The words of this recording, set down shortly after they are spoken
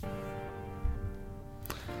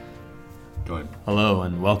Go ahead. Hello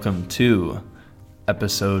and welcome to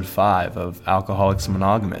episode 5 of Alcoholics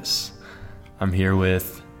Monogamous. I'm here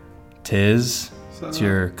with Tiz, it's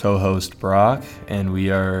your co-host Brock, and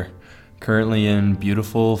we are currently in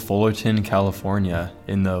beautiful Fullerton, California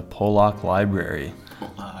in the Pollock Library.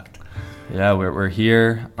 Pollock. Yeah, we're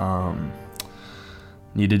here.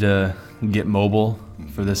 Needed to get mobile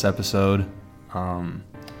for this episode,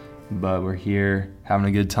 but we're here having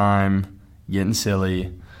a good time, getting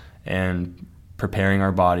silly, and preparing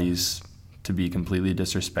our bodies to be completely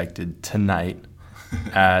disrespected tonight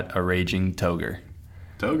at a raging Toger.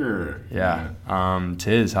 Toger. Yeah.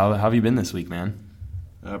 Tiz, how have you been this week, man?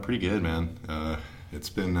 Pretty good, man.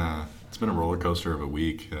 It's been a roller coaster of a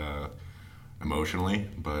week emotionally,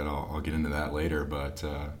 but I'll get into that later. But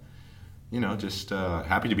just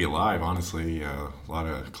happy to be alive. Honestly, a lot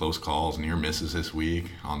of close calls, near misses this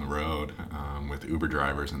week on the road with Uber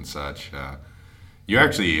drivers and such. You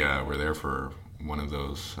actually were there for one of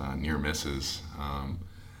those near misses. I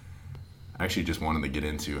actually just wanted to get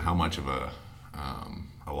into how much of a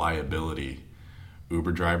liability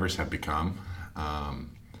Uber drivers have become. I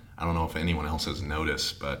don't know if anyone else has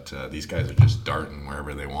noticed, but these guys are just darting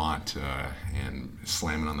wherever they want and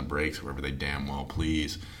slamming on the brakes wherever they damn well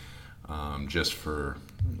please, just for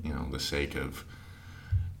the sake of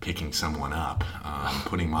picking someone up,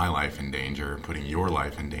 putting my life in danger, putting your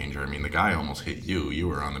life in danger. I mean, the guy almost hit you. You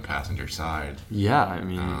were on the passenger side. Yeah, I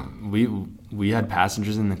mean, we had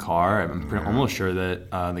passengers in the car. I'm almost sure that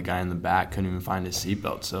the guy in the back couldn't even find his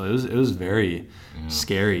seatbelt. So it was very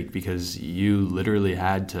scary because you literally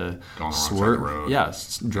had to swerve. Yeah,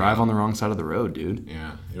 drive on the wrong side of the road, dude.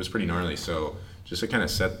 Yeah, it was pretty gnarly. So just to kind of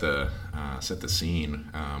set the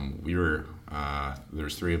scene, we were there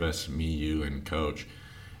was 3 of us, me, you, and Coach.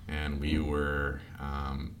 And we were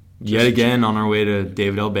yet again on our way to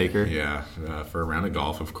David L. Baker. Yeah, for a round of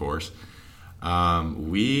golf, of course.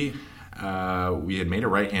 We had made a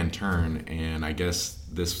right-hand turn, and I guess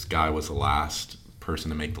this guy was the last person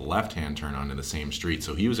to make the left-hand turn onto the same street.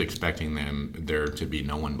 So he was expecting there to be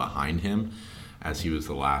no one behind him, as he was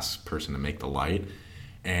the last person to make the light.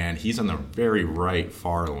 And he's on the very right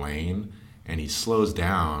far lane. And he slows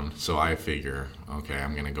down, so I figure, okay,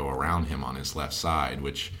 I'm going to go around him on his left side,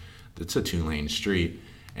 which it's a 2-lane street.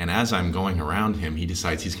 And as I'm going around him, he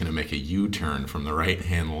decides he's going to make a U-turn from the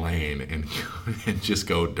right-hand lane and just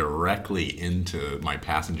go directly into my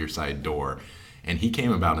passenger side door. And he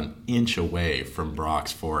came about an inch away from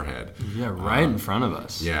Brock's forehead. Yeah, right in front of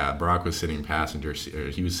us. Yeah, Brock was sitting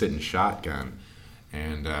he was sitting shotgun,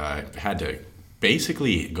 and had to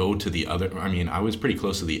basically go to the other. I mean, I was pretty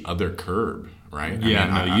close to the other curb, right?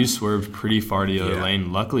 Yeah, you swerved pretty far to the other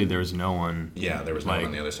lane. Luckily, there was no one. Yeah, there was no one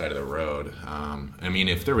on the other side of the road. I mean,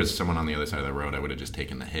 if there was someone on the other side of the road, I would have just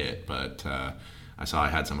taken the hit. But I saw I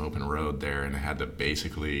had some open road there, and I had to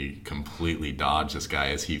basically completely dodge this guy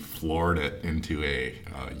as he floored it into a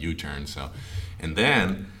U-turn. So, and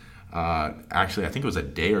then actually, I think it was a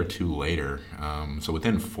day or two later. So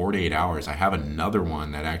within 48 hours, I have another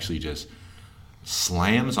one that actually just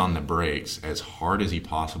slams on the brakes as hard as he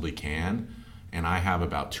possibly can, and I have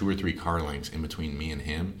about 2 or 3 car lengths in between me and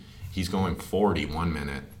him. He's going 40 1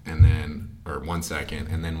 minute or 1 second,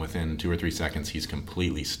 and then within 2 or 3 seconds he's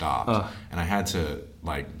completely stopped. And I had to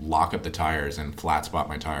lock up the tires and flat spot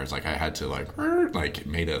my tires. I had to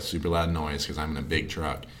made a super loud noise because I'm in a big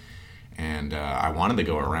truck. And I wanted to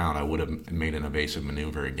go around. I would have made an evasive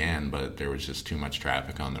maneuver again, but there was just too much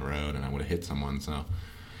traffic on the road, and I would have hit someone. So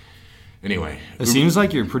anyway, it seems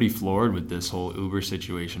like you're pretty floored with this whole Uber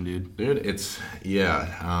situation, dude. Dude,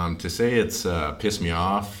 to say it's pissed me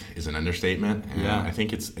off is an understatement. And yeah, I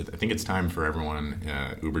think it's time for everyone,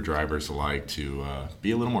 Uber drivers alike, to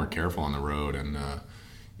be a little more careful on the road and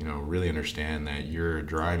really understand that you're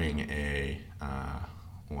driving a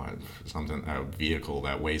vehicle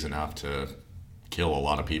that weighs enough to kill a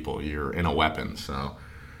lot of people. You're in a weapon, so.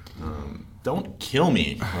 Don't kill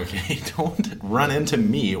me, okay? Don't run into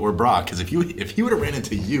me or Brock, because if he would have ran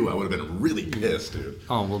into you, I would have been really pissed, dude.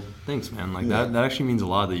 Oh, well, thanks, man. That actually means a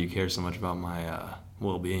lot that you care so much about my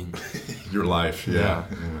well-being. Your life, yeah.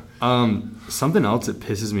 Something else that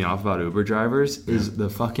pisses me off about Uber drivers is the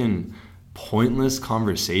fucking pointless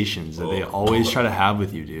conversations that they always try to have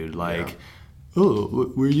with you, dude. Oh,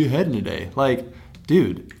 where are you heading today?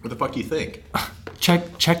 Dude. What the fuck do you think?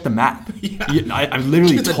 Check the map. Yeah. I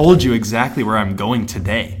literally told you exactly where I'm going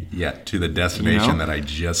today. Yeah, to the destination that I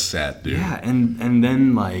just set, dude. Yeah, and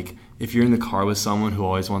then if you're in the car with someone who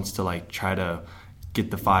always wants to try to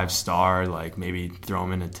get the 5-star, maybe throw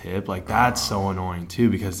them in a tip, that's so annoying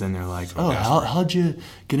too, because then they're like, so how'd you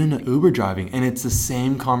get into Uber driving? And it's the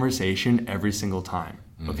same conversation every single time.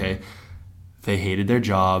 Okay. They hated their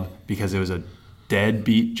job because it was a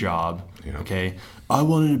deadbeat job. Yeah. Okay. I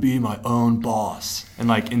wanted to be my own boss. And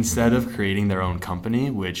like instead of creating their own company,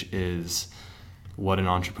 which is what an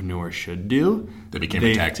entrepreneur should do, They became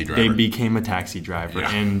a taxi driver. They became a taxi driver.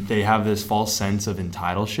 Yeah. And they have this false sense of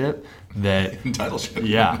entitlement that Entitlement.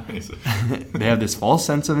 yeah. They have this false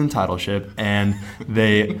sense of entitlement, and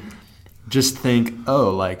they just think,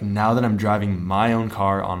 oh, like now that I'm driving my own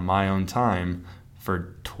car on my own time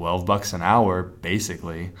for $12 an hour,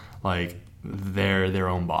 basically, like they're their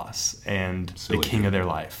own boss and Silly, the king dude. of their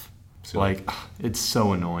life. Silly. Like, it's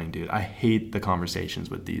so annoying, dude. I hate the conversations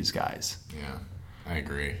with these guys. Yeah, I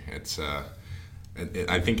agree. It's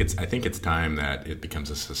I think it's time that it becomes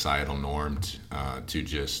a societal norm to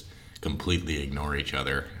just completely ignore each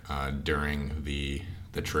other during the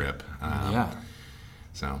trip. Yeah.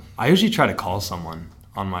 So I usually try to call someone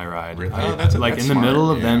on my ride. Really? I- Oh, that's like that's in the smart.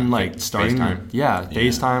 middle of Yeah. them like starting FaceTime.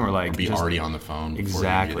 FaceTime or like be just, already on the phone. before you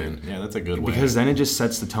Exactly. get in. Yeah, that's a good way. because then it just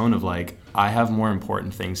sets the tone of like I have more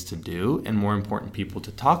important things to do and more important people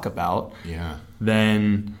to talk about yeah,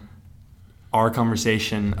 than our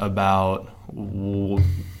conversation about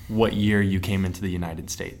what year you came into the United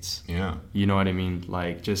States. yeah, You know what I mean?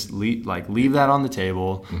 Like just leave that on the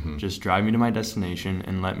table. Mm-hmm. Just drive me to my destination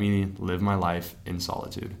and let me live my life in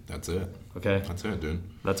solitude. that's it. Okay? That's it, dude.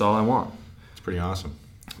 That's all I want. It's pretty awesome.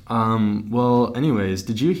 Well, anyways,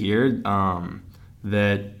 did you hear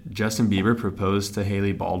that Justin Bieber proposed to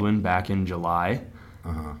Hailey Baldwin back in July?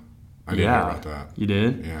 I didn't hear about that. You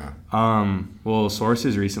did? Yeah. Well,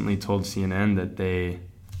 sources recently told CNN that they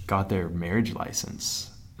got their marriage license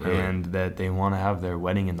Really? and that they want to have their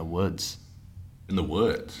wedding in the woods. In the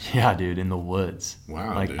woods. Yeah, dude, in the woods.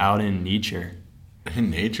 Wow, Like dude. out in nature. In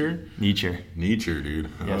nature? Nature. Nature, dude.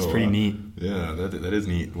 Yeah, it's pretty neat. Yeah, that is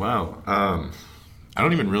neat. Wow. I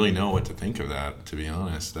don't even really know what to think of that, to be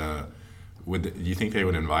honest. Do you think they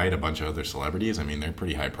would invite a bunch of other celebrities? I mean, they're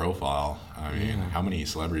pretty high profile. I mean, how many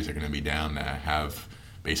celebrities are going to be down to have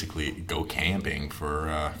basically go camping for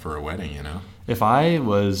a wedding? You know? If I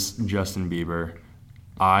was Justin Bieber,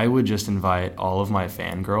 I would just invite all of my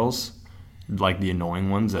fangirls, like the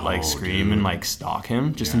annoying ones that like Oh, scream dude. and like stalk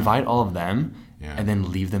him. Just Yeah. invite all of them Yeah. and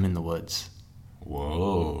then leave them in the woods.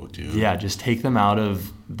 Whoa, dude. Yeah, just take them out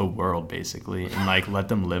of the world basically and like let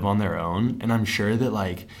them live on their own. And I'm sure that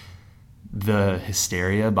like the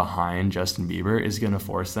hysteria behind Justin Bieber is going to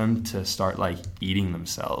force them to start like eating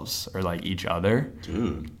themselves or like each other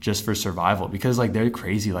Dude. just for survival because like they're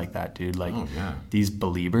crazy like that, dude. Like Oh, yeah. these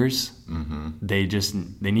believers, they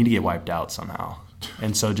need to get wiped out somehow.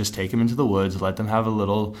 And so just take them into the woods, let them have a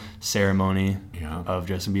little ceremony Yeah. of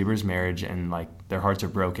Justin Bieber's marriage and like their hearts are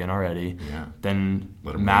broken already. Yeah. Then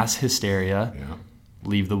Let 'em mass hysteria, Yeah.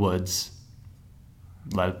 leave the woods,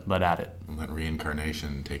 let at it. Let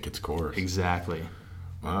reincarnation take its course. Exactly.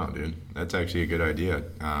 Wow, dude, that's actually a good idea.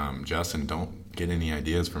 Justin, don't get any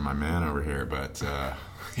ideas from my man over here, but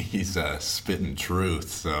he's spitting truth.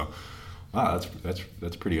 So, wow,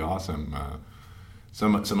 that's pretty awesome.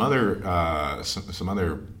 Some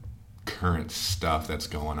other current stuff that's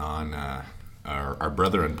going on. Our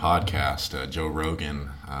brother in podcast, Joe Rogan.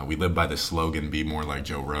 We live by the slogan, "Be more like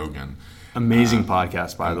Joe Rogan." Amazing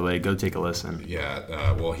podcast, by the way. Go take a listen.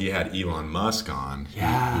 Yeah, well, he had Elon Musk on.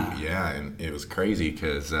 Yeah. Yeah, and it was crazy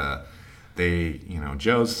because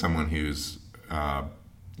Joe's someone who's,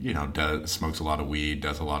 smokes a lot of weed,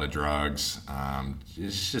 does a lot of drugs,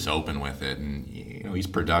 is just open with it, and he's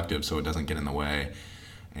productive, so it doesn't get in the way.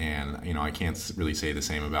 And I can't really say the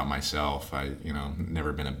same about myself. I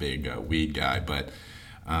never been a big weed guy, but.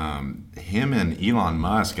 Him and Elon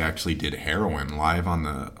Musk actually did heroin live on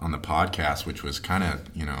the podcast, which was kind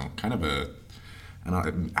of a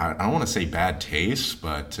I don't want to say bad taste,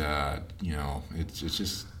 but it's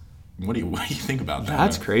just what do you think about that?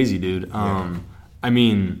 That's crazy, dude. I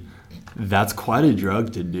mean, that's quite a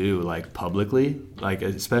drug to do, like publicly, like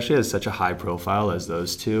especially as such a high profile as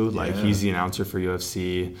those two. Like Yeah. he's the announcer for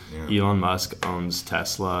UFC. Yeah. Elon Musk owns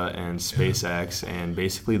Tesla and SpaceX and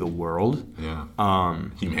basically the world. Yeah.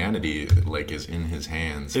 Humanity is in his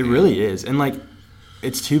hands. It really is, and like.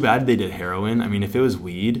 It's too bad they did heroin. I mean, if it was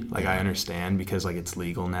weed, like I understand because like it's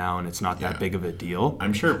legal now and it's not that Yeah. big of a deal.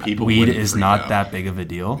 I'm sure people. Weed wouldn't is freak not out. that big of a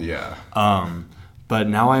deal. Yeah. But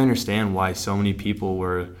now I understand why so many people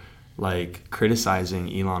were like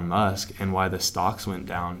criticizing Elon Musk and why the stocks went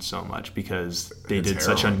down so much because they It's did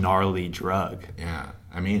such a heroin. gnarly drug. Yeah.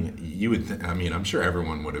 I mean, I'm sure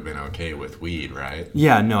everyone would have been okay with weed, right?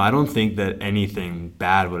 Yeah, no, I don't think that anything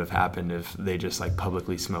bad would have happened if they just like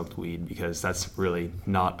publicly smoked weed, because that's really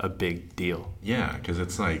not a big deal. Yeah, because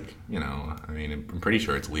it's like, I mean, I'm pretty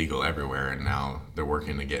sure it's legal everywhere, and now they're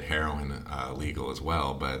working to get heroin legal as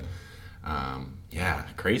well. But yeah,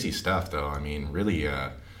 crazy stuff though. I mean,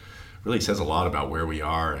 really says a lot about where we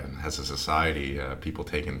are and as a society, people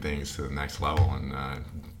taking things to the next level and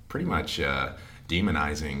pretty much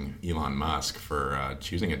demonizing Elon Musk for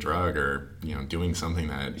choosing a drug or doing something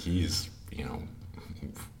that he's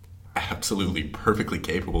absolutely perfectly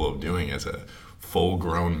capable of doing as a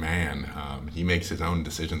full-grown man. He makes his own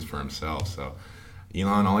decisions for himself. So,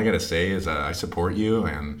 Elon, all I gotta say is I support you,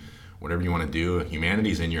 and whatever you want to do,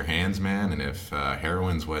 humanity's in your hands, man. And if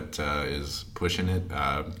heroin's what is pushing it,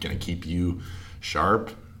 gonna keep you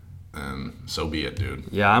sharp, then so be it, dude.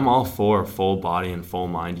 Yeah, I'm all for full body and full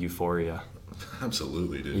mind euphoria.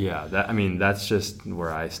 Absolutely, dude. Yeah, that's just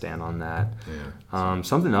where I stand on that. Yeah.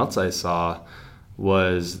 Something else I saw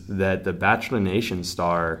was that the Bachelor Nation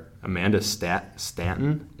star Amanda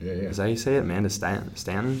Stanton, Yeah. is that how you say it? Amanda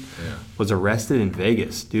Stanton Yeah. was arrested in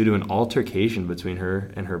Vegas due to an altercation between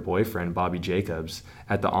her and her boyfriend Bobby Jacobs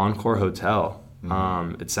at the Encore Hotel.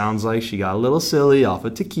 It sounds like she got a little silly off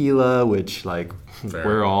of tequila, which like Fair.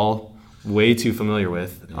 we're all way too familiar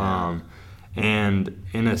with. Yeah. And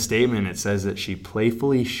in a statement, it says that she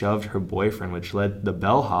playfully shoved her boyfriend, which led the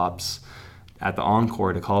bellhops at the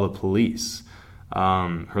Encore to call the police.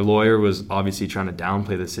 Her lawyer was obviously trying to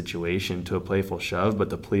downplay the situation to a playful shove, but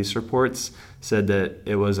the police reports said that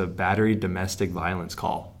it was a battery domestic violence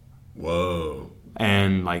call. Whoa.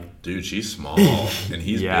 And like, Dude, she's small and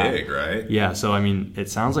he's Yeah. big, right? yeah, so I mean, it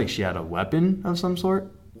sounds like she had a weapon of some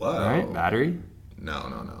sort, Whoa. right? Battery?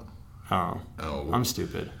 No. Oh, Oh. I'm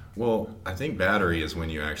stupid. Well, I think battery is when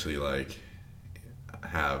you actually like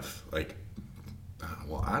have like.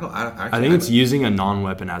 Well, I think it's using a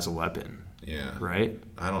non-weapon as a weapon, Yeah. right?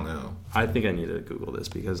 I don't know. I think I need to Google this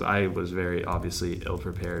because I was very obviously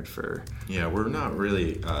ill-prepared for... Yeah, we're not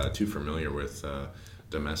really too familiar with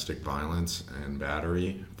domestic violence and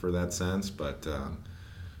battery for that sense, but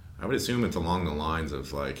I would assume it's along the lines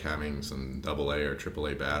of like having some AA or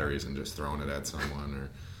AAA batteries and just throwing it at someone or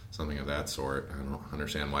something of that sort. I don't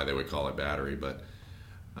understand why they would call it battery, but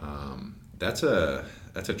that's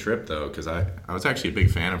a trip though, because I was actually a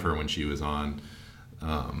big fan of her when she was on.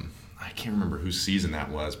 I can't remember whose season that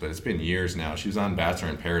was, but it's been years now. She was on Bachelor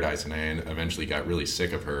in Paradise, and I eventually got really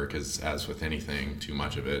sick of her because, as with anything, too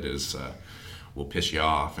much of it will piss you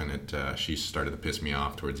off, and she started to piss me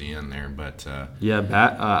off towards the end there. But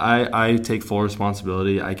I take full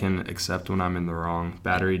responsibility. I can accept when I'm in the wrong.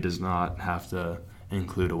 Battery does not have to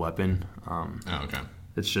include a weapon. okay.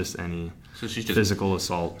 It's just any So she's just physical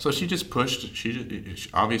assault. So she just pushed.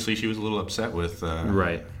 Obviously she was a little upset with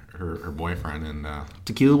Right. her boyfriend, and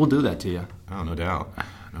Tequila will do that to you. oh, no doubt.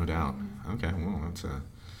 Okay, well,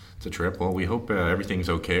 it's a trip. Well, we hope everything's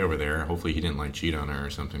okay over there. Hopefully he didn't like cheat on her or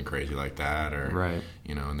something crazy like that, or Right.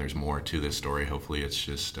 And there's more to this story. Hopefully it's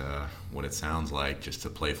just what it sounds like, just a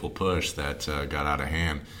playful push that got out of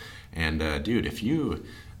hand. And dude,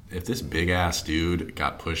 if this big ass dude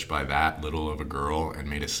got pushed by that little of a girl and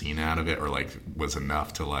made a scene out of it, or like was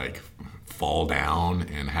enough to like fall down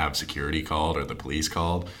and have security called or the police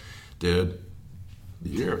called, dude,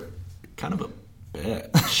 you're kind of a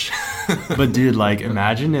bitch. But dude, like,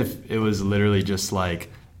 imagine if it was literally just like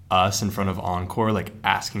us in front of Encore, like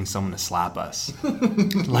asking someone to slap us.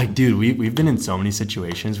 Like, dude, we've been in so many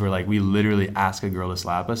situations where like we literally ask a girl to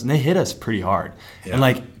slap us and they hit us pretty hard. Yeah. And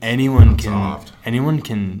like anyone Soft.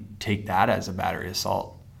 can take that as a battery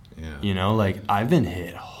assault. Yeah. Like I've been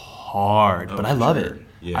hit hard, but I for love sure. it.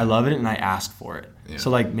 Yeah. I love it and I ask for it. Yeah. So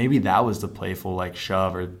like maybe that was the playful like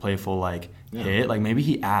shove or playful like Yeah. hit. Like maybe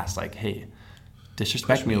he asked like, hey,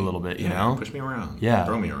 disrespect me a little bit, you know? Push me around. Yeah.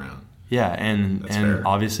 Throw me around. Yeah, and That's fair.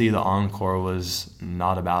 obviously the Encore was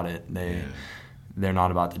not about it. They're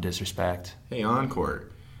not about the disrespect. Hey, Encore,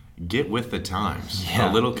 get with the times.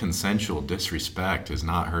 Yeah. A little consensual disrespect is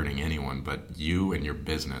not hurting anyone but you and your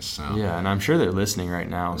business. So Yeah, and I'm sure they're listening right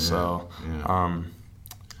now. So, yeah.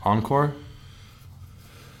 Encore,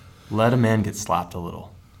 let a man get slapped a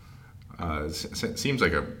little. It seems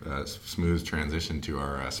like a smooth transition to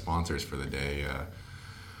our sponsors for the day.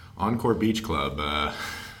 Encore Beach Club.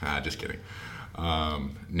 Just kidding.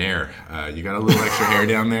 Nair. You got a little extra hair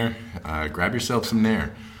down there? Grab yourself some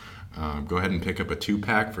Nair. Go ahead and pick up a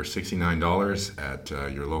 2-pack for $69 at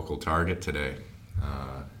your local Target today.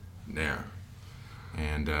 Nair.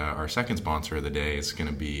 And our second sponsor of the day is going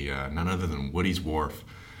to be none other than Woody's Wharf.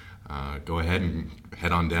 go ahead and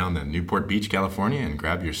head on down to Newport Beach, California, and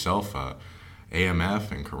grab yourself a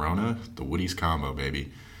AMF and Corona, the Woody's combo,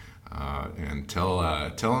 baby. And tell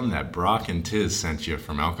them that Brock and Tiz sent you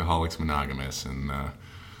from Alcoholics Monogamous, and I'm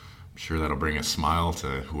sure that'll bring a smile to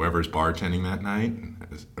whoever's bartending that night,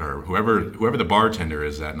 or whoever the bartender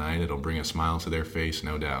is that night. It'll bring a smile to their face,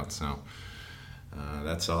 no doubt. So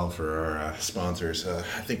that's all for our sponsors. I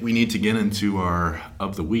think we need to get into our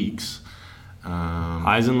of the weeks.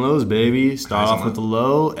 Highs and lows, baby. Start off with the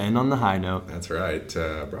low, end on the high note. That's right.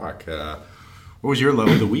 Brock, what was your low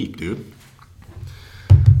of the week, dude?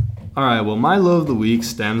 All right, well, my low of the week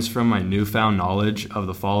stems from my newfound knowledge of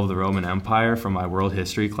the fall of the Roman Empire from my world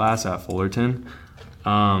history class at Fullerton.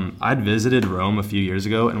 I'd visited Rome a few years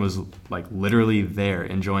ago and was like literally there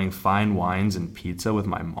enjoying fine wines and pizza with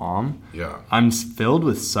my mom. Yeah. I'm filled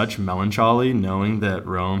with such melancholy knowing that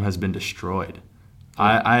Rome has been destroyed.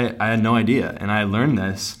 I had no idea, and I learned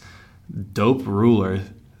this. Dope ruler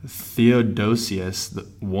Theodosius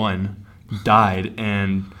I died,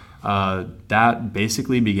 and that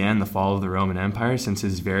basically began the fall of the Roman Empire, since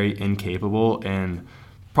his very incapable and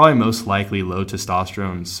probably most likely low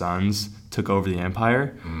testosterone sons took over the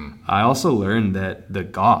empire. I also learned that the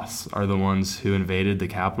Goths are the ones who invaded the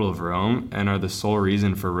capital of Rome and are the sole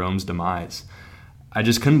reason for Rome's demise. I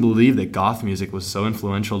just couldn't believe that goth music was so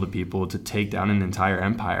influential to people to take down an entire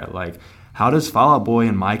empire. Like, how does Fall Out Boy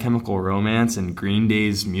and My Chemical Romance and Green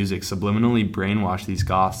Day's music subliminally brainwash these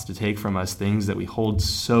goths to take from us things that we hold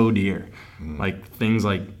so dear? Like things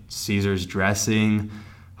like Caesar's dressing,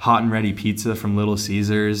 hot and ready pizza from Little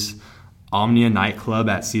Caesars, Omnia nightclub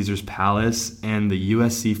at Caesar's Palace, and the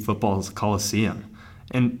USC football Coliseum,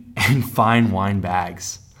 and fine wine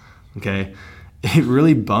bags. Okay? It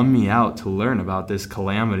really bummed me out to learn about this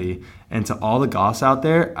calamity. And to all the goths out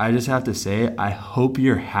there, I just have to say, I hope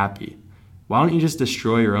you're happy. Why don't you just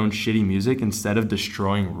destroy your own shitty music instead of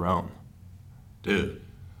destroying Rome? Dude,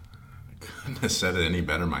 I couldn't have said it any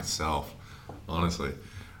better myself, honestly.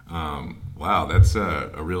 Wow, that's a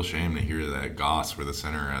real shame to hear that goths were the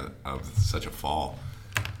center of such a fall.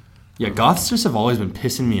 Yeah, goths just have always been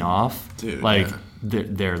pissing me off. Dude, like, yeah.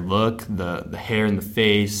 their look, the hair in the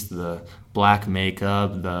face, the black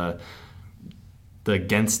makeup, the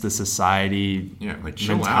against the society like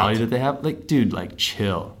chill mentality out. that they have. Like, dude, like,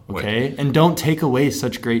 chill, okay? What? And don't take away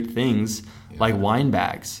such great things like wine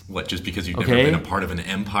bags. What, just because you've never been a part of an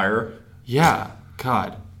empire? Yeah,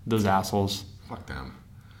 God, those assholes. Fuck them.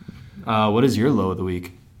 What is your low of the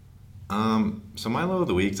week? So my low of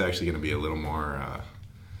the week is actually going to be a little more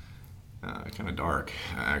kind of dark,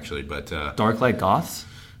 actually, but dark like goths?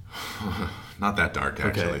 Not that dark,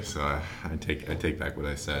 actually. Okay. So I take back what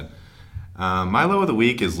I said. My low of the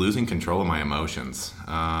week is losing control of my emotions.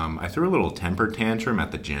 I threw a little temper tantrum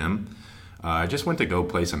at the gym. I just went to go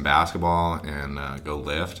play some basketball and go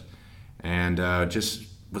lift, and just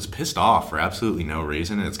was pissed off for absolutely no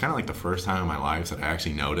reason. It's kind of like the first time in my life that I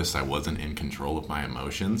actually noticed I wasn't in control of my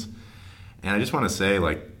emotions. And I just want to say,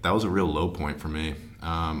 like, that was a real low point for me.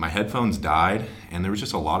 My headphones died, and there was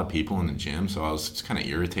just a lot of people in the gym, so I was just kind of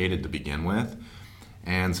irritated to begin with.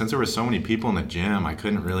 And since there were so many people in the gym, I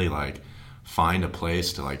couldn't really, like, find a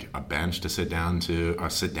place to, like, a bench to sit down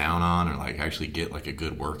on, or, like, actually get, like, a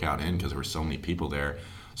good workout in because there were so many people there.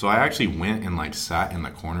 So I actually went and, like, sat in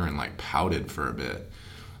the corner and, like, pouted for a bit.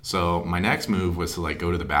 So my next move was to, like,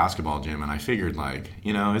 go to the basketball gym, and I figured, like,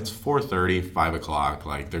 you know, it's 4:30, 5 o'clock,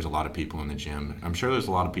 like, there's a lot of people in the gym. I'm sure there's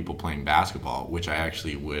a lot of people playing basketball, which I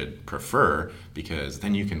actually would prefer because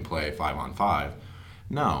then you can play 5-on-5.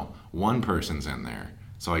 No, one person's in there.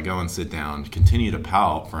 So I go and sit down, continue to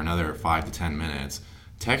pout for another 5 to 10 minutes,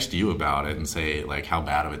 text you about it and say, like, how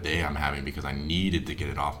bad of a day I'm having because I needed to get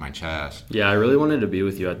it off my chest. Yeah, I really wanted to be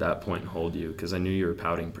with you at that point and hold you because I knew you were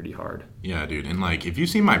pouting pretty hard. Yeah, dude. And, like, if you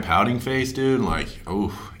see my pouting face, dude, like,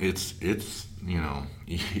 oh, it's you know,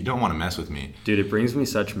 you don't want to mess with me. Dude, it brings me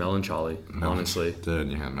such melancholy, honestly.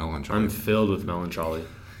 Dude, yeah, melancholy. I'm filled with melancholy.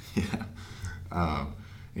 Yeah.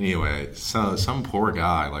 Anyway, so some poor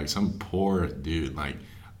guy, like, some poor dude, like,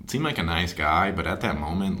 seemed like a nice guy, but at that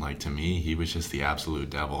moment, like, to me, he was just the absolute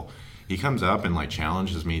devil. He comes up and, like,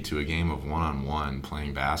 challenges me to a game of one-on-one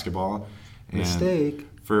playing basketball. And Mistake.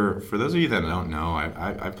 For those of you that don't know,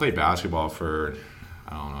 I've played basketball for,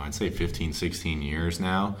 I don't know, I'd say 15, 16 years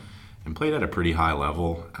now, and played at a pretty high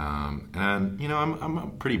level. And, you know, I'm a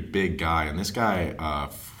pretty big guy, and this guy,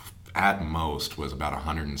 at most, was about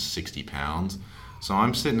 160 pounds. So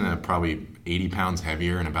I'm sitting at probably 80 pounds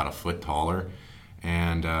heavier and about a foot taller.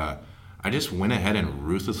 And I just went ahead and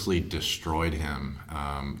ruthlessly destroyed him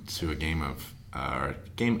to a game of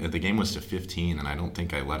the game was to 15, and I don't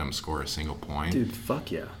think I let him score a single point. Dude,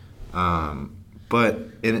 fuck yeah. I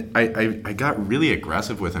got really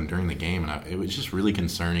aggressive with him during the game, and it was just really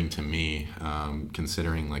concerning to me,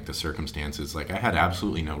 considering like the circumstances. Like I had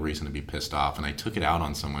absolutely no reason to be pissed off, and I took it out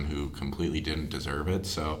on someone who completely didn't deserve it.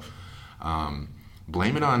 So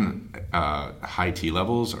blame it on high T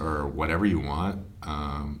levels or whatever you want.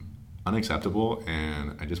 Unacceptable,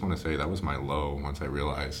 and I just want to say that was my low once I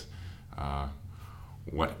realized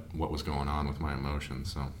what was going on with my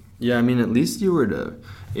emotions. So. Yeah, I mean, at least you were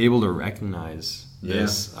able to recognize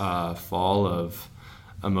this fall of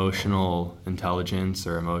emotional intelligence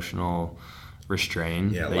or emotional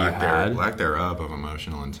restraint that you had. Lack thereof of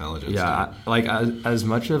emotional intelligence. Yeah, like as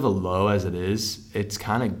much of a low as it is, it's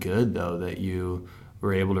kind of good, though, that you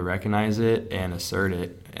were able to recognize it and assert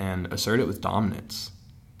it with dominance.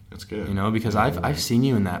 That's good. You know, because I've seen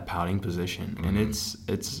you in that pouting position, and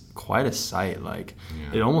it's quite a sight. Like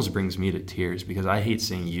it almost brings me to tears because I hate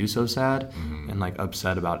seeing you so sad and like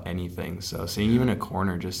upset about anything. So seeing you in a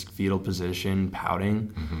corner, just fetal position,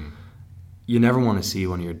 pouting, you never want to see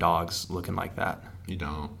one of your dogs looking like that. You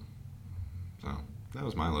don't. So that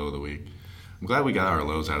was my low of the week. I'm glad we got our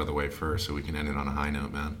lows out of the way first, so we can end it on a high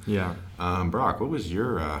note, man. Yeah. Brock, what was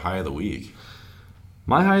your high of the week?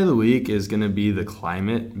 My high of the week is going to be the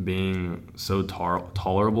climate being so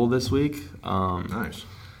tolerable this week. Nice.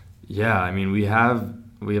 Yeah, I mean, we have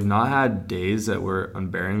not had days that were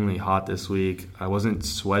unbearably hot this week. I wasn't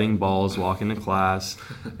sweating balls walking to class,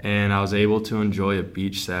 and I was able to enjoy a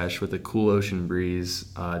beach sesh with a cool ocean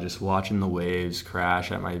breeze, just watching the waves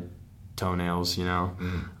crash at my toenails, you know.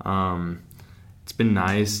 It's been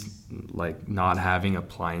nice, like, not having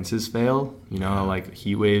appliances fail, you know, like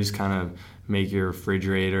heat waves kind of make your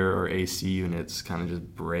refrigerator or AC units kind of just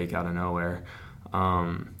break out of nowhere.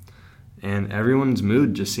 And everyone's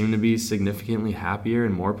mood just seemed to be significantly happier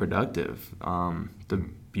and more productive. The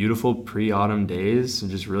beautiful pre-autumn days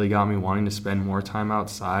just really got me wanting to spend more time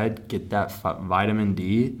outside, get that vitamin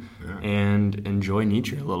D, and enjoy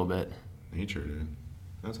nature a little bit. Nature, dude.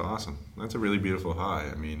 That's awesome. That's a really beautiful high.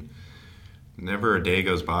 I mean, never a day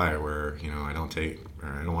goes by where, you know, I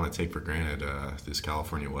don't want to take for granted this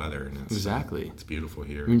California weather, and it's beautiful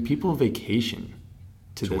here. I mean, people vacation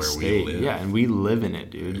to this where state, we live. Yeah, and we live in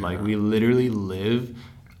it, dude. Like we literally live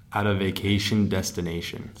at a vacation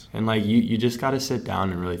destination, and like you just got to sit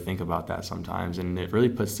down and really think about that sometimes, and it really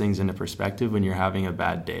puts things into perspective when you're having a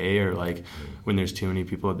bad day or like when there's too many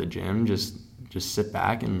people at the gym. Just sit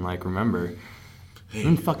back and like remember. Hey, I'm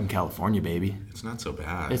in fucking California, baby. It's not so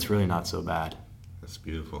bad. It's really not so bad. That's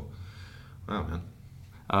beautiful. Wow,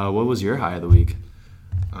 man. What was your high of the week?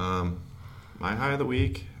 My high of the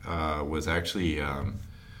week was actually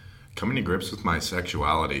coming to grips with my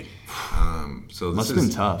sexuality. So this must have been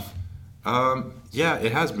tough. Yeah,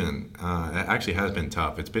 it has been. It actually has been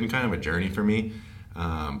tough. It's been kind of a journey for me.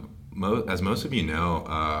 As most of you know,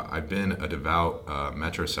 I've been a devout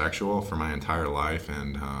metrosexual for my entire life,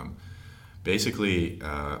 and basically,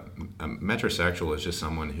 a metrosexual is just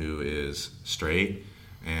someone who is straight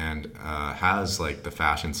and has like the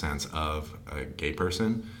fashion sense of a gay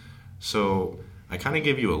person. So I kind of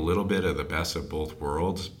give you a little bit of the best of both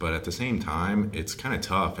worlds, but at the same time, it's kind of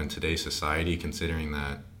tough in today's society considering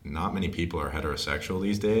that not many people are heterosexual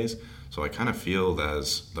these days. So I kind of feel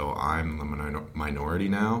as though I'm the minority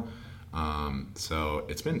now. So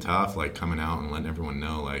it's been tough, like coming out and letting everyone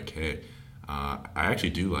know, like, hey, I actually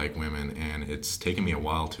do like women, and it's taken me a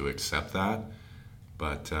while to accept that.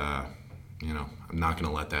 But, you know, I'm not going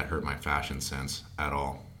to let that hurt my fashion sense at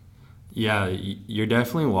all. Yeah, you're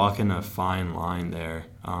definitely walking a fine line there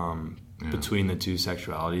between the two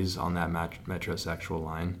sexualities on that metrosexual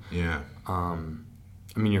line. Yeah.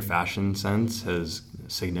 I mean, your fashion sense has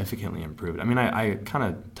significantly improved. I mean, I kind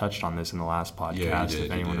of touched on this in the last podcast,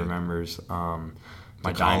 if anyone remembers.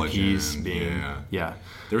 My dime piece being,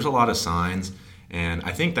 There's a lot of signs, and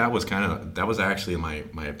I think that was actually my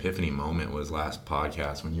epiphany moment was last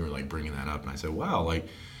podcast when you were like bringing that up, and I said, wow, like,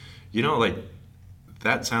 you know, like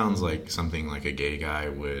that sounds like something like a gay guy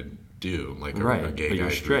would do, like a gay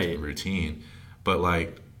guy's routine. But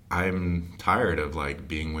like, I'm tired of like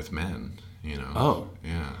being with men, you know. Oh,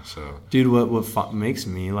 yeah. So, dude, what makes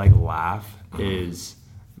me like laugh is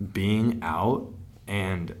being out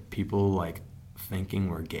and people like thinking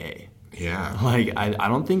we're gay. Yeah. Like I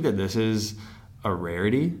don't think that this is a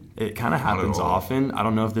rarity. It kind of happens often. I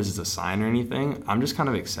don't know if this is a sign or anything. I'm just kind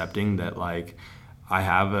of accepting that like I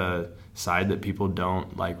have a side that people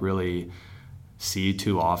don't like really see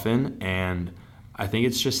too often, and I think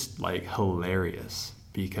it's just like hilarious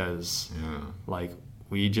because like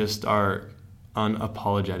we just are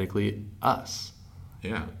unapologetically us.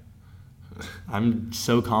 Yeah. I'm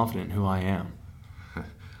so confident who I am.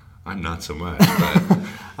 I'm not so much, but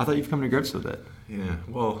I thought you've come to grips with it. yeah.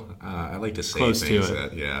 Well, I like to say Close to things it.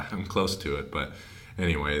 that yeah, I'm close to it. But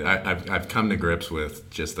anyway, I've come to grips with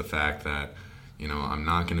just the fact that I'm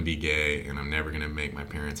not going to be gay, and I'm never going to make my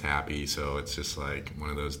parents happy. So it's just like one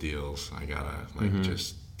of those deals. I gotta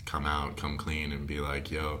just come clean, and be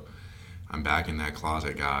like, yo, I'm back in that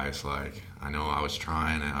closet, guys. Like, I know I was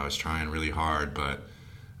trying really hard, but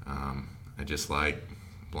I just like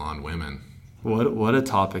blonde women. What a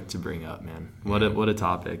topic to bring up, man. What a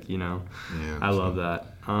topic, Yeah, I love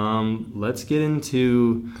that. Let's get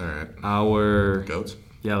into all right. our Goats.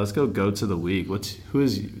 Yeah, let's go goats of the week. What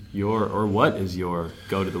is your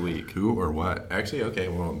goat of the week? Who or what? Actually, okay,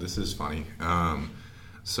 well, this is funny.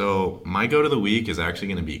 So my goat of the week is actually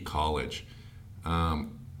going to be college.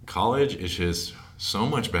 College is just so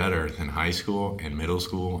much better than high school and middle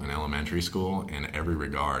school and elementary school in every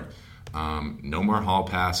regard. No more hall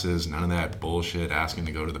passes, none of that bullshit asking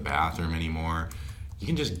to go to the bathroom anymore. You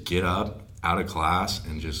can just get up out of class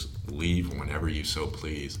and just leave whenever you so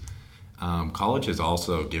please. College has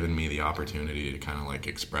also given me the opportunity to kind of like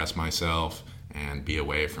express myself and be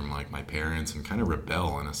away from like my parents and kind of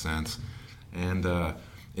rebel in a sense. And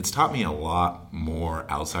it's taught me a lot more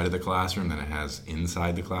outside of the classroom than it has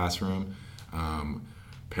inside the classroom.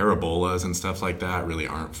 Parabolas and stuff like that really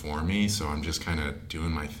aren't for me, so I'm just kind of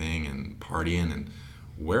doing my thing and partying. And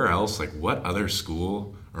where else, like what other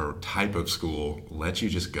school or type of school lets you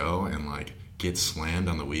just go and like get slammed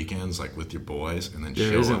on the weekends like with your boys and then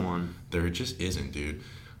There show isn't up? one. There just isn't, dude.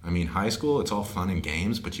 I mean, high school, it's all fun and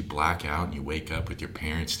games, but you black out and you wake up with your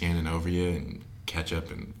parents standing over you and ketchup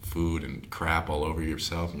and food and crap all over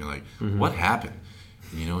yourself, and you're like, what happened?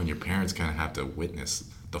 And your parents kind of have to witness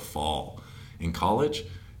the fall. In college,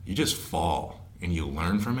 you just fall and you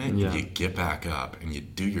learn from it, Yeah. and you get back up and you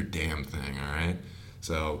do your damn thing, all right?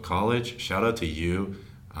 So college, shout out to you.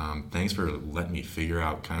 Thanks for letting me figure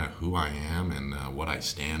out kind of who I am and what I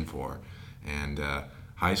stand for. And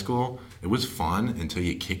high school, it was fun until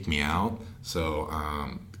you kicked me out. So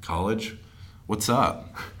college, what's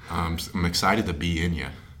up? I'm excited to be in you.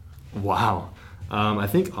 Wow. I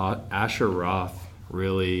think Asher Roth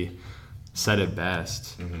really said it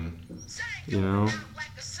best.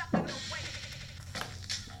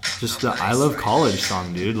 Just the I Love College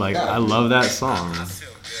song, dude. Like, I love that song.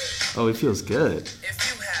 Oh, it feels good.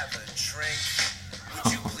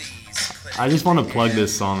 I just want to plug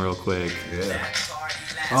this song real quick. Yeah.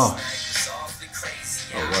 Oh,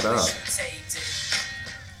 Oh, what up?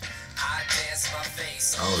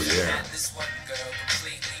 Oh, yeah.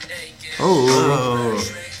 oh,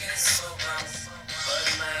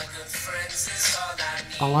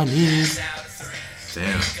 all I need.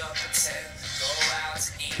 Damn.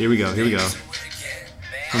 Here we go.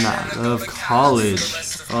 And I Love College.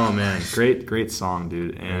 Oh man, great song,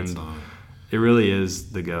 dude. And Great song. it really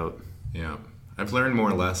is the GOAT. Yeah. I've learned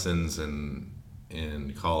more lessons in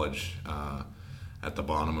college at the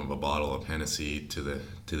bottom of a bottle of Hennessy to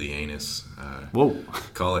the anus. Whoa.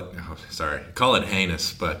 Call it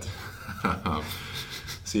heinous, but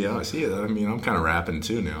see, I mean, I'm kind of rapping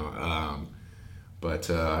too now. But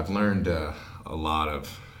I've learned a lot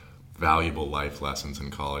of valuable life lessons in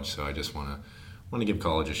college, so I just want to give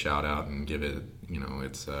college a shout out and give it,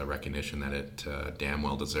 its recognition that it damn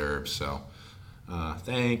well deserves. So,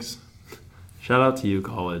 thanks. Shout out to you,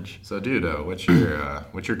 college. So, dude, what's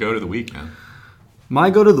your go to the week, man? My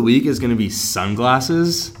go to the week is going to be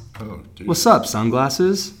sunglasses. Oh, dude. What's up,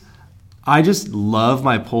 sunglasses? I just love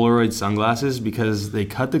my Polaroid sunglasses because they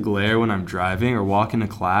cut the glare when I'm driving or walking to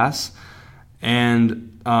class.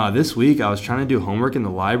 And this week I was trying to do homework in the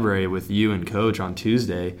library with you and Coach on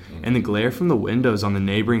Tuesday, and the glare from the windows on the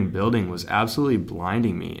neighboring building was absolutely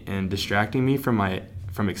blinding me and distracting me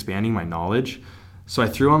from expanding my knowledge. So I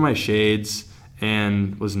threw on my shades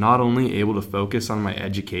and was not only able to focus on my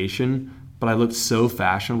education, but I looked so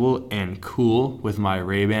fashionable and cool with my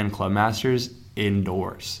Ray-Ban Clubmasters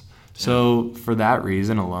indoors. So for that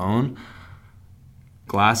reason alone,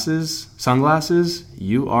 sunglasses,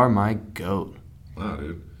 you are my GOAT. Wow,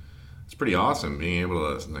 dude. It's pretty awesome being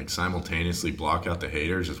able to like simultaneously block out the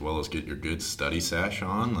haters as well as get your good study sash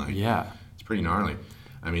on. Like, Yeah. it's pretty gnarly.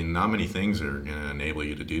 I mean, not many things are going to enable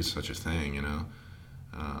you to do such a thing,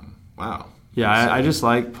 Wow. Yeah, I just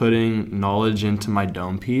like putting knowledge into my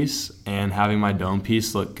dome piece and having my dome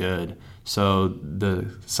piece look good. So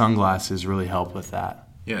the sunglasses really help with that.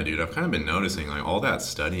 Yeah, dude, I've kind of been noticing, like, all that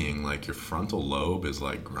studying, like, your frontal lobe is,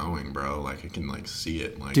 like, growing, bro. Like, I can, like, see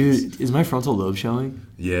it. Like, Dude, is my frontal lobe showing?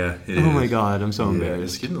 yeah, it Oh is. my God, I'm so Yeah,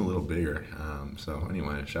 embarrassed. it's getting a little bigger. So,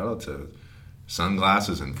 anyway, shout out to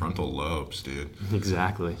sunglasses and frontal lobes, dude.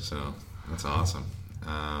 Exactly. So, that's awesome.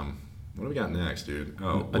 What do we got next, dude?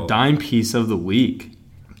 A dime piece of the week.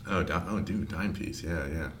 Dude, dime piece.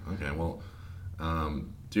 Yeah. Okay, well,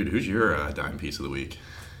 dude, who's your dime piece of the week?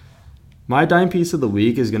 My dime piece of the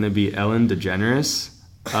week is going to be Ellen DeGeneres.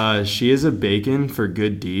 She is a bacon for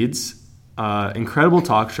good deeds, incredible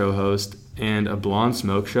talk show host, and a blonde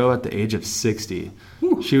smoke show at the age of 60.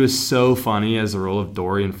 Woo. She was so funny as the role of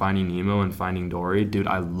Dory in Finding Nemo and Finding Dory. Dude,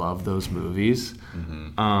 I love those movies.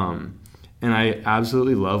 Mm-hmm. And I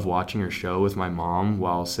absolutely love watching her show with my mom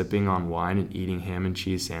while sipping on wine and eating ham and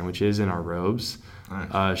cheese sandwiches in our robes.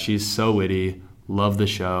 Nice. She's so witty. Love the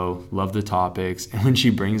show. Love the topics. And when she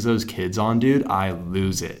brings those kids on, dude, I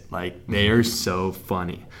lose it. Like, they are so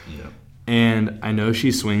funny. Yep. And I know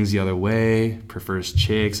she swings the other way, prefers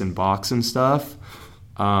chicks and box and stuff.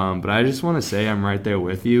 But I just want to say I'm right there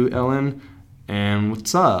with you, Ellen. And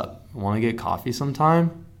what's up? Want to get coffee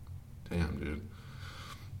sometime? Damn, dude.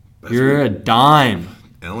 You're a dime.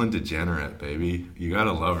 Ellen DeGenerate, baby. You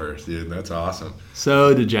gotta love her, dude. That's awesome.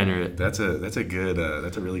 So degenerate. That's a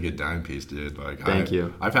really good dime piece, dude. Like, Thank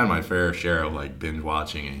you. I've had my fair share of like binge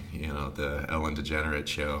watching, the Ellen DeGenerate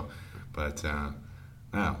show, but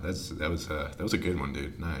wow, that was a good one,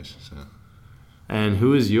 dude. Nice. So. And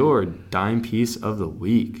who is your dime piece of the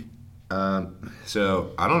week?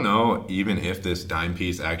 So I don't know even if this dime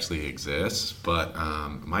piece actually exists, but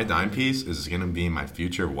my dime piece is going to be my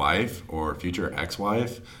future wife or future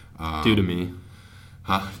ex-wife. Due to me.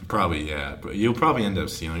 Probably, yeah. But you'll probably end up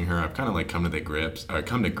stealing her. I've kind of like come to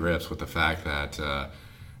grips with the fact that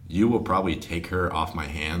you will probably take her off my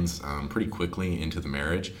hands pretty quickly into the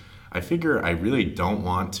marriage. I figure I really don't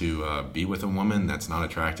want to be with a woman that's not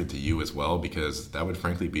attracted to you as well, because that would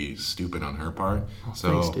frankly be stupid on her part. Oh,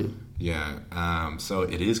 thanks, dude. Yeah. So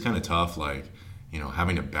it is kind of tough, like,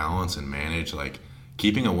 having to balance and manage, like,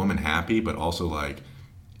 keeping a woman happy, but also, like,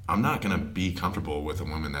 I'm not going to be comfortable with a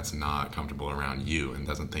woman that's not comfortable around you and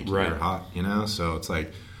doesn't think you're hot, So it's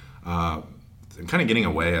like, I'm kind of getting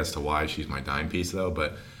away as to why she's my dime piece, though,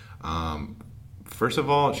 but first of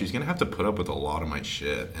all, she's going to have to put up with a lot of my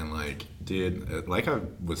shit. And, like, dude, like I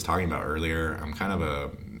was talking about earlier, I'm kind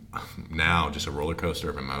of now just a roller coaster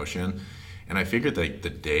of emotion. And I figured that the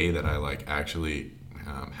day that I, like, actually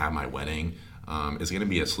have my wedding is going to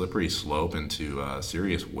be a slippery slope into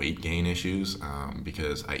serious weight gain issues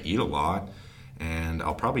because I eat a lot. And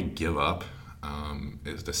I'll probably give up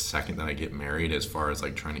is the second that I get married as far as,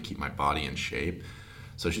 like, trying to keep my body in shape.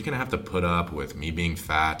 So she's going to have to put up with me being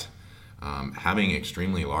fat. Having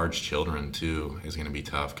extremely large children, too, is going to be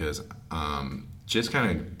tough because just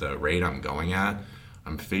kind of the rate I'm going at,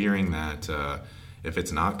 I'm figuring that if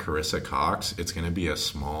it's not Carissa Cox, it's going to be a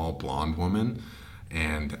small blonde woman.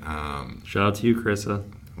 And shout out to you, Carissa.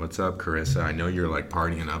 What's up, Carissa? I know you're like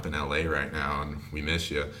partying up in LA right now, and we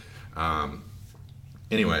miss you.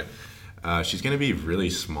 Anyway, she's going to be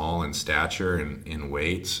really small in stature and in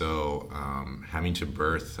weight, so having to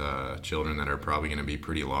birth children that are probably going to be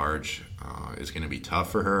pretty large is going to be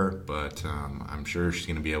tough for her, but I'm sure she's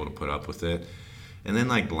going to be able to put up with it. And then,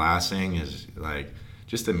 like, the last thing is, like,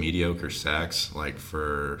 just a mediocre sex, like,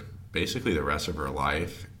 for basically the rest of her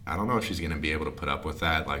life. I don't know if she's going to be able to put up with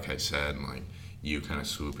that, like I said, and, like, you kind of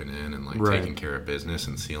swooping in and, like, taking care of business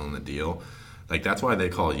and sealing the deal. Like, that's why they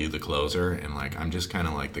call you the closer, and, like, I'm just kind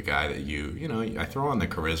of like the guy that I throw on the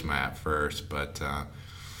charisma at first, but,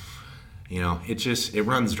 it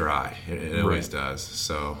runs dry. It always does.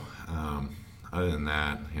 So, other than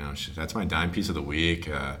that, that's my dime piece of the week.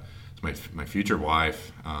 It's my future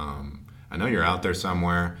wife. I know you're out there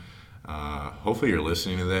somewhere. Hopefully you're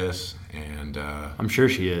listening to this, and I'm sure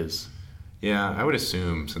she is. Yeah, I would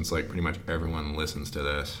assume, since, like, pretty much everyone listens to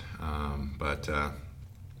this. But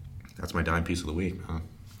that's my dime piece of the week, huh?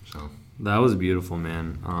 So that was beautiful,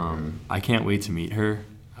 man. I can't wait to meet her.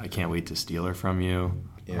 I can't wait to steal her from you.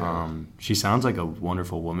 Yeah. She sounds like a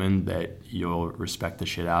wonderful woman that you'll respect the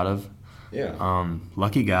shit out of. Yeah.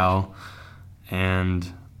 Lucky gal. And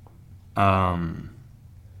you're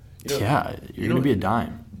going to be a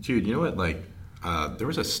dime. Dude, you know what? Like, there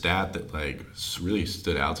was a stat that, like, really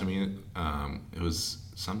stood out to me. It was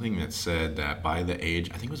something that said that by the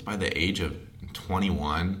age of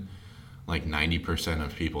 21, like 90%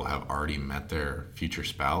 of people have already met their future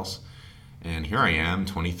spouse. And here I am,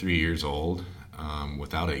 23 years old,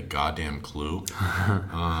 without a goddamn clue.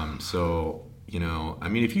 So, I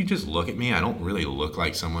mean, if you just look at me, I don't really look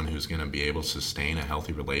like someone who's going to be able to sustain a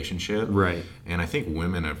healthy relationship. Right. And I think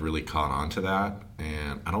women have really caught on to that.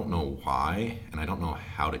 And I don't know why, and I don't know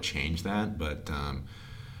how to change that. But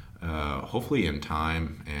hopefully in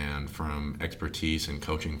time and from expertise and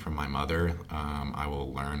coaching from my mother, I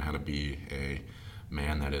will learn how to be a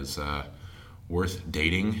man that is worth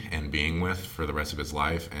dating and being with for the rest of his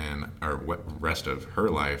life or rest of her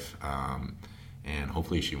life. And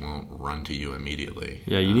hopefully she won't run to you immediately.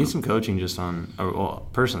 Yeah, you need some coaching just on, well,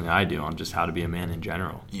 personally I do, on just how to be a man in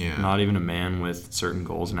general. Yeah. Not even a man with certain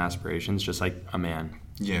goals and aspirations, just like a man.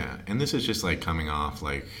 Yeah, and this is just like coming off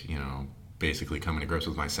like, basically coming to grips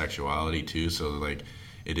with my sexuality too. So like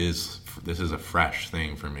this is a fresh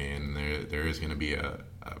thing for me, and there is going to be a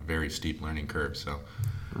very steep learning curve. So,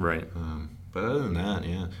 right. But other than that,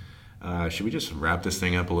 yeah. Should we just wrap this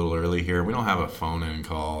thing up a little early here? We don't have a phone-in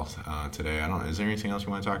call today. Is there anything else you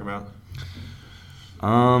want to talk about?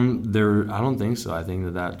 I don't think so. I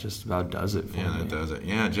think that just about does it for me. Yeah, that does it.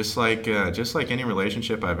 Yeah, just like any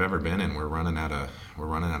relationship I've ever been in, we're running out of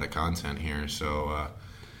content here. So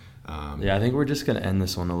I think we're just gonna end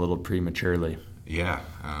this one a little prematurely. Yeah.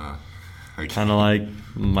 Kind of like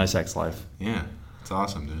my sex life. Yeah, it's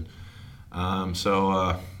awesome, dude.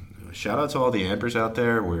 So shout out to all the Ampers out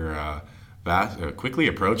there. We're quickly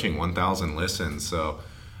approaching 1,000 listens. So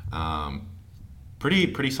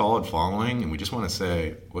pretty solid following, and we just want to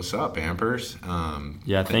say what's up, Ampers.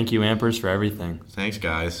 Thank you, Ampers, for everything. Thanks,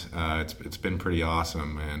 guys. It's been pretty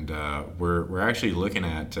awesome, and we're actually looking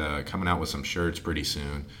at coming out with some shirts pretty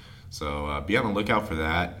soon. So be on the lookout for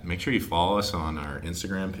that. Make sure you follow us on our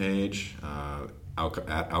Instagram page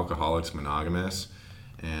at Alcoholics Monogamous,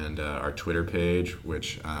 and our Twitter page,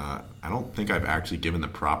 which I don't think I've actually given the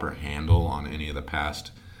proper handle on any of the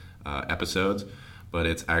past episodes, but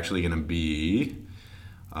it's actually going to be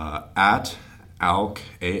at ALC,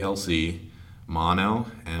 A-L-C, Mono,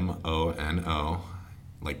 M-O-N-O,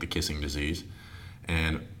 like the kissing disease,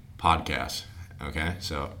 and podcast. Okay,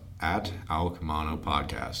 so at ALC Mono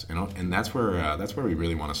Podcast, and that's where we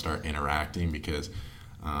really want to start interacting, because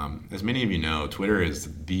as many of you know, Twitter is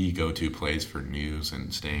the go-to place for news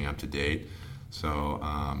and staying up to date. So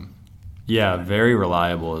very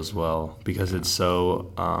reliable as well, because it's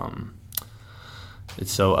so up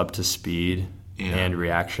to speed and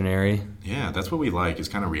reactionary. Yeah, that's what we like, is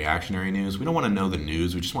kind of reactionary news. We don't want to know the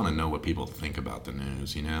news. We just want to know what people think about the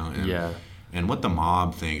news, and what the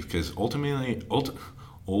mob thinks, because ultimately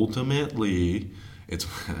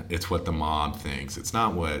it's what the mob thinks. It's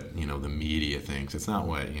not what the media thinks. It's not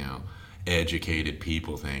what educated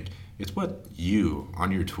people think. It's what you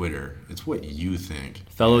on your Twitter. It's what you think.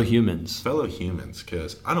 Fellow humans,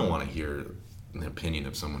 because I don't want to hear an opinion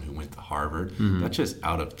of someone who went to Harvard. Mm-hmm. That's just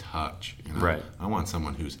out of touch. Right. I want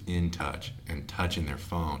someone who's in touch and touching their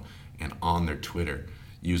phone and on their Twitter,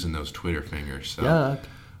 using those Twitter fingers. So, yuck.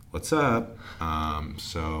 What's up?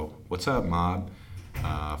 What's up, mob?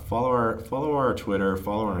 Follow our Twitter,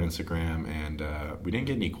 follow our Instagram, and we didn't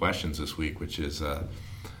get any questions this week, which is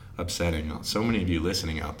upsetting. So many of you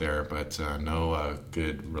listening out there, but no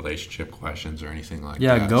good relationship questions or anything like that.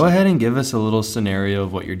 Yeah, go ahead and give us a little scenario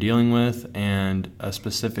of what you're dealing with and a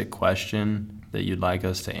specific question that you'd like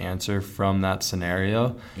us to answer from that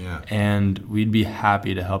scenario. Yeah. And we'd be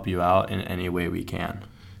happy to help you out in any way we can.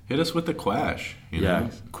 Hit us with the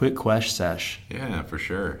question. Quick question sesh. Yeah, for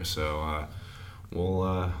sure. So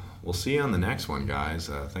we'll see you on the next one, guys.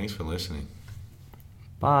 Thanks for listening.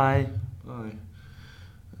 Bye. Bye.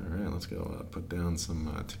 All right, let's go put down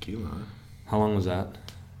some tequila. How long was that?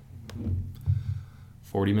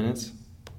 40 minutes?